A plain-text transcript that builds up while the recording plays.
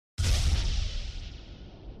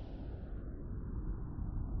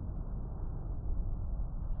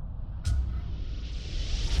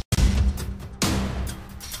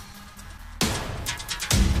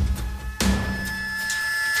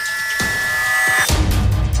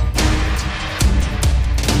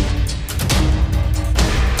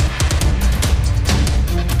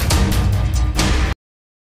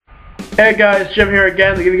Hey guys, Jim here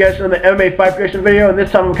again to give you guys another MMA fight prediction video, and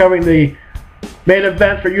this time I'm covering the main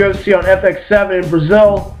event for UFC on FX7 in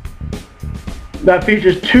Brazil that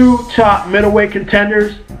features two top middleweight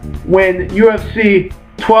contenders, when UFC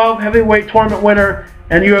 12 heavyweight tournament winner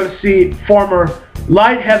and UFC former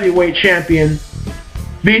light heavyweight champion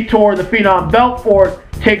Vitor the Phenom Belfort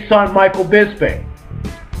takes on Michael Bisping.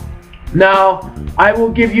 Now, I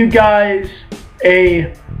will give you guys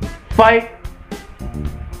a fight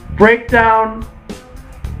breakdown,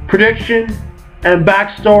 prediction, and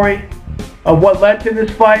backstory of what led to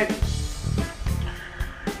this fight.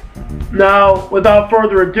 Now, without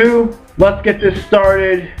further ado, let's get this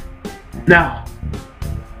started now.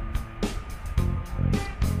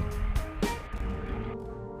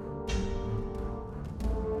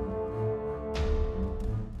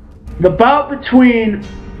 The bout between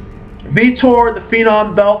Vitor the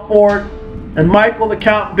Phenom Belfort and Michael the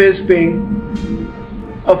Count Bisping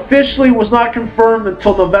officially was not confirmed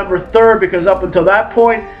until November 3rd, because up until that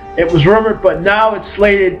point it was rumored, but now it's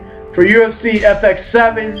slated for UFC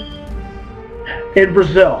FX7 in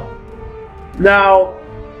Brazil. Now,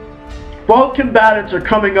 both combatants are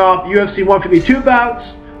coming off UFC 152 bouts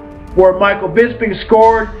where Michael Bisping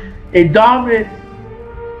scored a dominant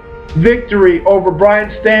victory over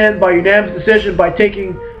Brian Stann by unanimous decision by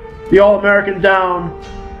taking the All-American down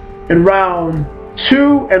in round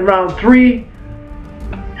 2 and round 3,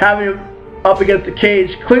 having him up against the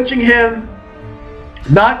cage, clinching him,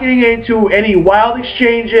 not getting into any wild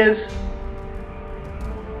exchanges,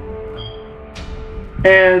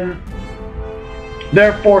 and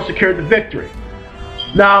therefore secured the victory.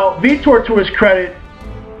 Now, Vitor, to his credit,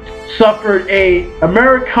 suffered a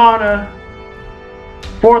Americana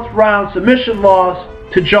 4th round submission loss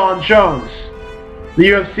to John Jones, the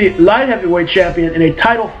UFC light heavyweight champion, in a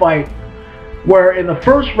title fight where in the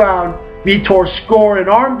first round Vitor scored an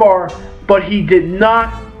armbar, but he did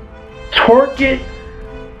not torque it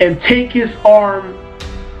and take his arm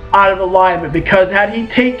out of alignment, because had he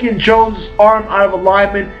taken Jones' arm out of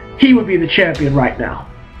alignment, he would be the champion right now.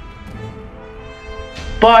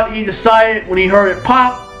 But he decided, when he heard it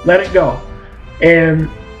pop, let it go. And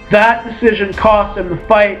that decision cost him the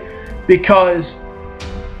fight, because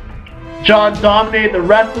John dominated the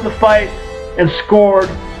rest of the fight and scored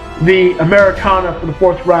the Americana for the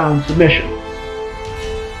 4th round submission.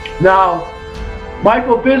 Now,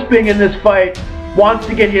 Michael Bisping in this fight wants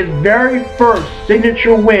to get his very first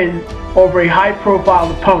signature win over a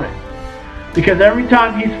high-profile opponent, because every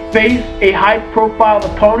time he's faced a high-profile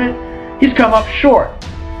opponent, he's come up short,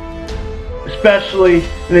 especially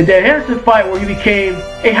in the Dan Henderson fight where he became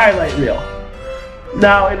a highlight reel.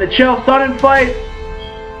 Now, in the Chael Sonnen fight,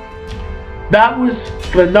 that was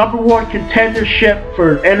for the #1 contendership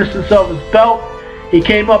for Anderson Silva's belt. He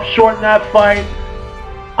came up short in that fight.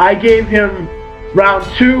 I gave him round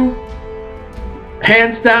 2,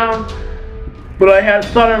 hands down, but I had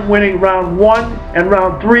Sonnen winning round 1 and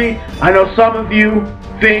round 3. I know some of you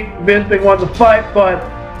think Bisping won the fight, but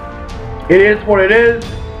it is what it is.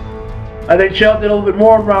 I think Chael did a little bit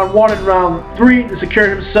more in round 1 and round 3 to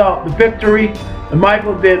secure himself the victory, and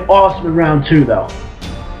Michael did awesome in round 2 though.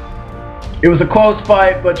 It was a close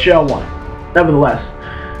fight, but Chael won, nevertheless.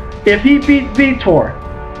 If he beats Vitor,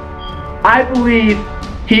 I believe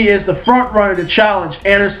he is the front runner to challenge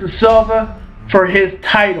Anderson Silva for his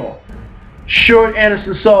title, should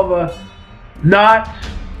Anderson Silva not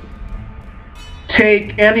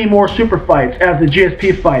take any more super fights as the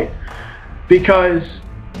GSP fight. Because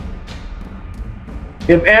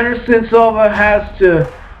if Anderson Silva has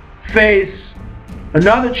to face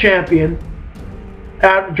another champion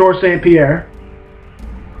at George St. Pierre,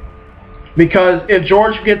 because if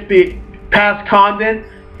George gets past Condon,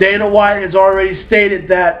 Dana White has already stated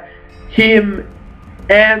that him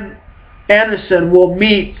and Anderson will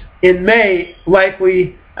meet in May,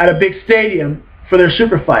 likely at a big stadium, for their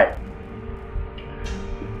super fight.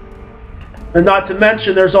 And not to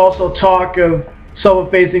mention, there's also talk of Silva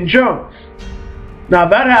facing Jones. Now, if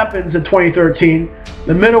that happens in 2013,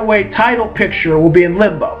 the middleweight title picture will be in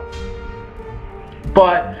limbo.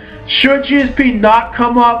 But should GSP not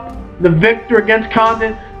come up the victor against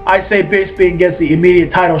Condon, I say Bisping gets the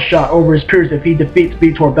immediate title shot over his peers if he defeats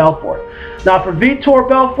Vitor Belfort. Now, for Vitor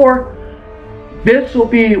Belfort, this will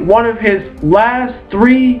be one of his last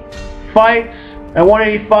 3 fights at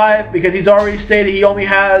 185, because he's already stated he only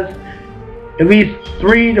has at least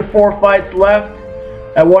 3 to 4 fights left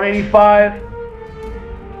at 185,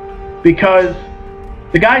 because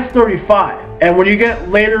the guy's 35, and when you get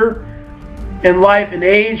later in life and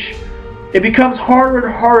age, it becomes harder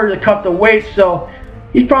and harder to cut the weight, so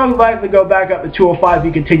he'd probably likely go back up to 205 if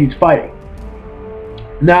he continues fighting.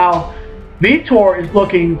 Now, Vitor is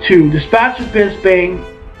looking to dispatch Bisping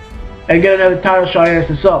and get another title shot at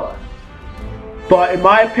Anderson Silva. But in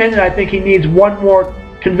my opinion, I think he needs one more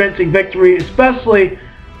convincing victory, especially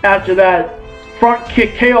after that front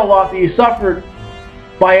kick KO loss that he suffered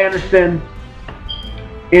by Anderson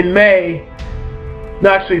in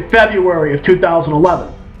February of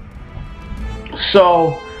 2011.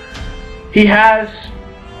 So he has,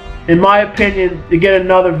 in my opinion, to get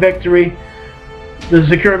another victory to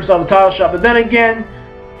secure himself a title shot. But then again,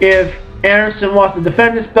 if Anderson wants to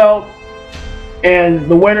defend his belt and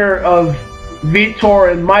the winner of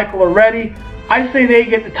Vitor and Michael are ready, I say they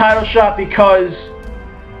get the title shot because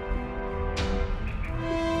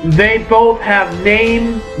they both have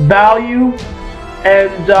name value.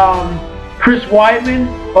 And Chris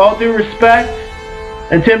Weidman, all due respect,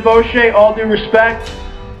 and Tim Boschee, all due respect,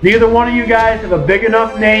 neither one of you guys have a big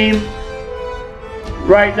enough name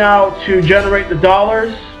right now to generate the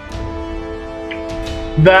dollars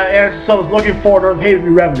that Anderson Silva is looking for in order to pay the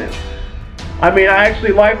revenue. I mean, I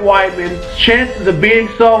actually like Weidman's chances of beating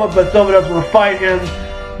Silva, but Silva doesn't want to fight him,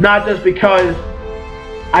 not just because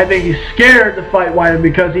I think he's scared to fight Weidman,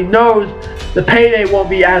 because he knows the payday won't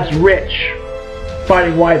be as rich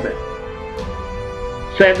fighting Weidman.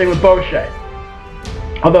 Same thing with Boschee.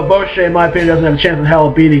 Although Boschee, in my opinion, doesn't have a chance in hell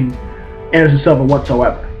of beating Anderson Silva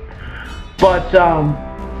whatsoever. But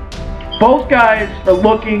both guys are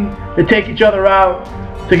looking to take each other out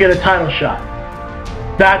to get a title shot.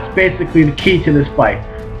 That's basically the key to this fight.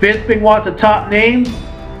 Bisping wants a top name.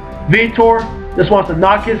 Vitor just wants to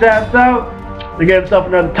knock his ass out and get himself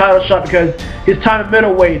another title shot, because his time at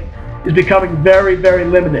middleweight is becoming very, very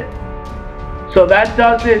limited. So that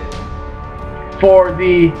does it for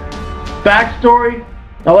the backstory.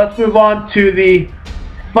 Now let's move on to the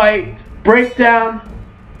fight breakdown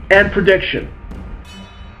and prediction.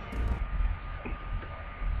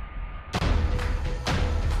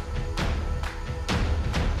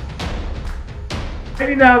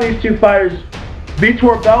 Right now, these two fighters,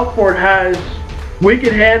 Vitor Belfort has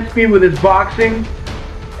wicked hand speed with his boxing,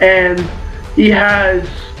 and he has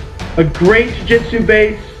a great jiu-jitsu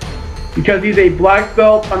base because he's a black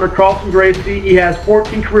belt under Carlson Gracie. He has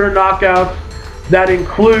 14 career knockouts that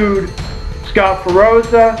include Scott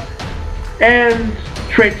Feroza and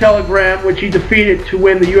Trey Telegram, which he defeated to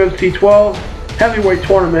win the UFC 12 heavyweight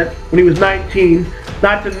tournament when he was 19.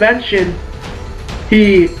 Not to mention,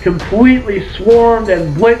 he completely swarmed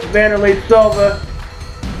and blitzed Vanderlei Silva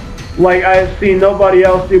like I have seen nobody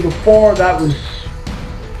else do before. That was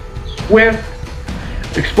swift,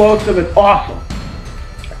 explosive, and awesome.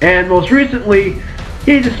 And most recently,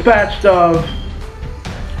 he dispatched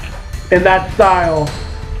in that style,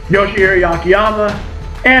 Yoshihiro Akiyama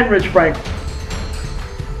and Rich Franklin.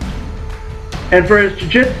 And for his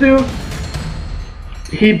jiu-jitsu,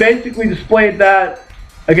 he basically displayed that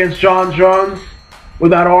against John Jones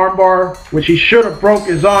with that armbar, which he should have broke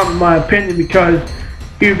his arm, in my opinion, because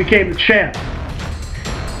he became the champ.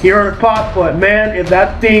 He earned a pop, but man, if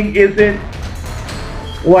that thing isn't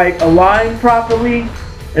like aligned properly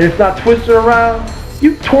and it's not twisted around,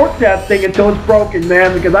 you torque that thing until it's broken,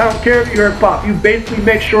 man, because I don't care if you heard pop. You basically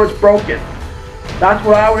make sure it's broken. That's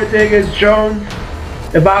what I would have did against Jones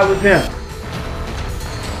if I was him.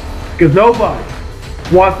 Because nobody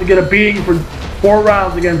wants to get a beating for 4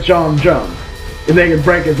 rounds against John Jones if they can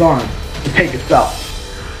break his arm and take his belt.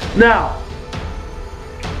 Now,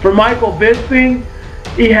 for Michael Bisping,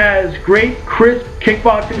 he has great, crisp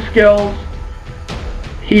kickboxing skills.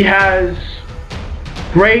 He has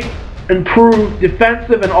great, improved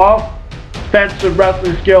defensive and offensive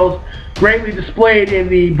wrestling skills, greatly displayed in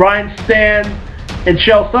the Brian Stann and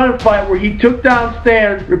Chael Sonnen fight, where he took down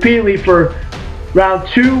Stann repeatedly for round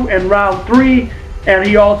 2 and round 3, and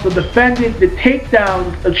he also defended the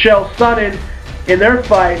takedowns of Chael Sonnen in their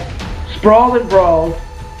fight, sprawled and brawled,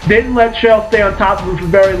 didn't let Chael stay on top of him for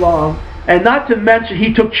very long, and not to mention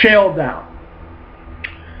he took Chael down.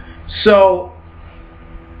 So,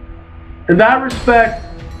 in that respect,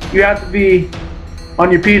 you have to be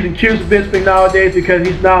on your P's and Q's with Bisping nowadays, because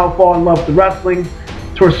he's now fallen in love with the wrestling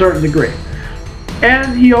to a certain degree.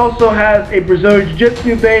 And he also has a Brazilian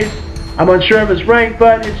Jiu-Jitsu base. I'm unsure of his rank,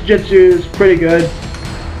 but his Jiu-Jitsu is pretty good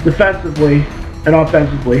defensively and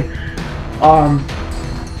offensively.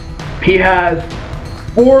 He has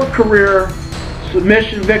 4 career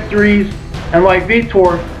submission victories, and like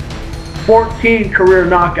Vitor, 14 career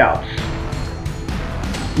knockouts.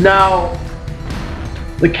 Now,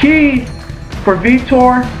 the key for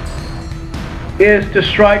Vitor is to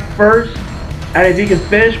strike first, and if he can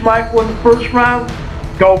finish Michael in the first round,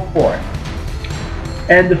 go for it.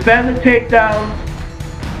 And defend the takedowns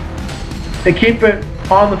and keep it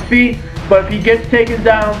on the feet. But if he gets taken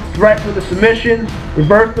down, threaten with a submission,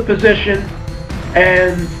 reverse the position,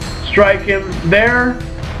 and strike him there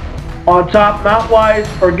on top mount-wise,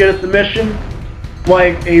 or get a submission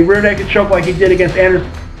like a rear naked choke like he did against Anthony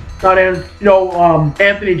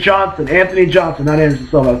Johnson, not Anderson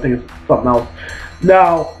Silva. I think it's something else.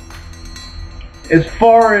 Now, as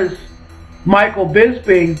far as Michael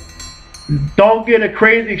Bisping, don't get a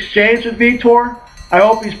crazy exchange with Vitor. I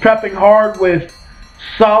hope he's prepping hard with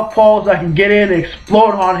southpaws that can get in and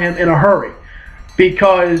explode on him in a hurry,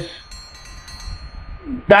 because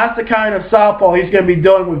that's the kind of southpaw he's going to be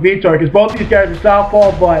dealing with Vitor, because both these guys are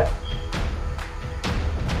southpaw, but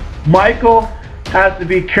Michael has to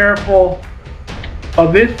be careful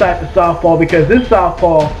of this type of southpaw, because this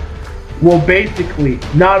southpaw will basically,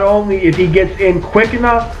 not only if he gets in quick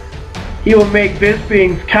enough, he will make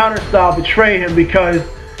Bisping's counter style betray him, because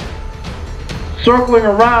circling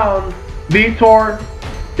around, Vitor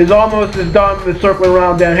is almost as dumb as circling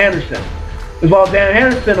around Dan Henderson. As while Dan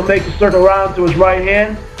Henderson will make the circle around to his right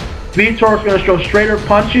hand, Vitor is going to throw straighter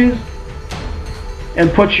punches and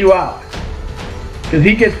put you out, because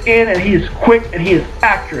he gets in and he is quick and he is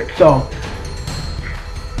accurate. So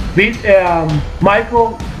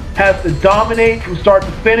Michael has to dominate from start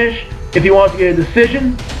to finish if he wants to get a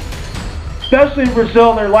decision. Especially in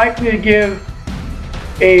Brazil, they're likely to give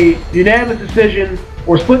a unanimous decision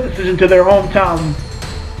or split decision to their hometown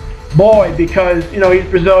boy, because he's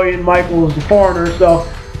Brazilian, Michael is a foreigner, so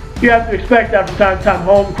you have to expect that from time to time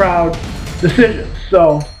home crowd decisions.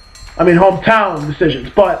 So I mean hometown decisions,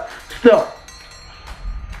 but still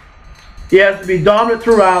he has to be dominant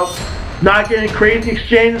throughout, not getting crazy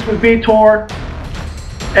exchanges with Vitor,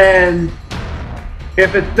 and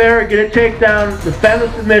if it's there, get a takedown, defend the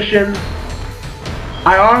submission.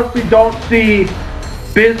 I honestly don't see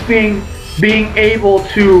Bisping being able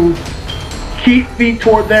to keep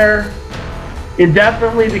Vitor there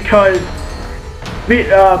indefinitely, because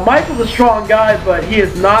Michael's a strong guy, but he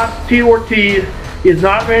is not Tito Ortiz, he is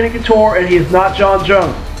not Randy Couture, and he is not John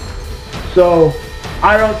Jones. So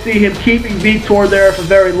I don't see him keeping Vitor there for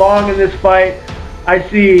very long in this fight. I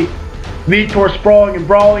see Vitor sprawling and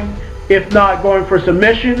brawling, if not going for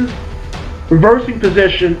submissions, reversing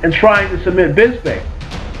position, and trying to submit Bisping.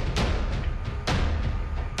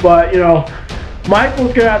 But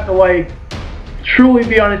Michael's gonna have to truly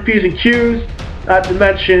be on his P's and Q's, not to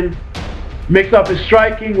mention mix up his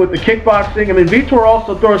striking with the kickboxing. I mean, Vitor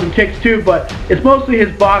also throws some kicks too, but it's mostly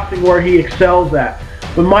his boxing where he excels at.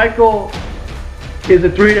 But Michael is a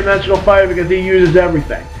three-dimensional fighter because he uses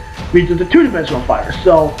everything. He's a two-dimensional fighter.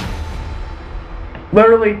 So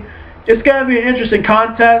literally, it's gonna be an interesting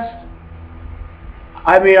contest.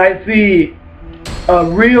 I mean, I see a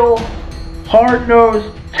real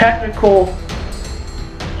hard-nosed, technical,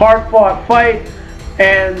 hard-fought fight,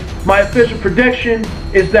 and my official prediction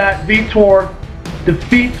is that Vitor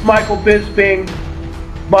defeats Michael Bisping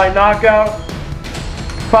by knockout,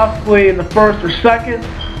 possibly in the first or second.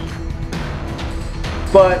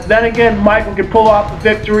 But then again, Michael can pull off the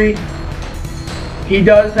victory. He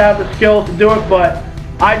does have the skills to do it, but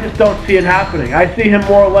I just don't see it happening. I see him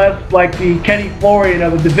more or less like the Kenny Florian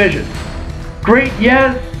of the division. Great,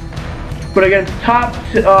 yes, but against top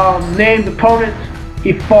named opponents,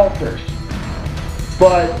 he falters.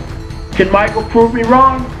 But can Michael prove me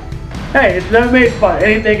wrong? Hey, it's an MMA fight.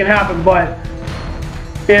 Anything can happen. But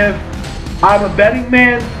if I'm a betting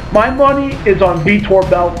man, my money is on Vitor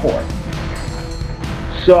Belfort.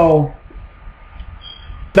 So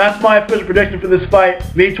that's my official prediction for this fight.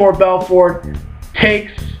 Vitor Belfort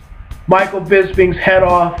takes Michael Bisping's head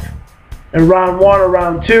off in round 1 or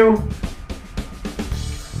round 2.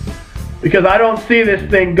 Because I don't see this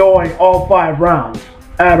thing going all 5 rounds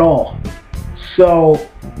at all. So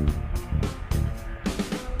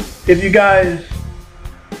if you guys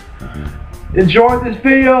enjoyed this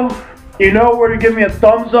video, you know where to give me a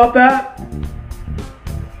thumbs up at.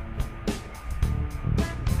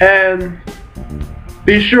 And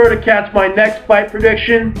be sure to catch my next fight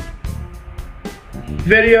prediction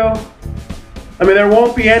video. I mean, there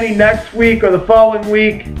won't be any next week or the following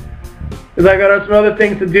week, because I got some other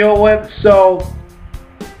things to deal with. So,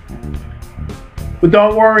 but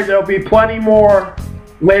don't worry, there'll be plenty more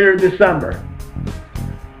later in December.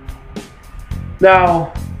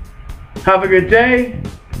 Now, have a good day.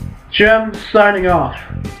 Jim signing off.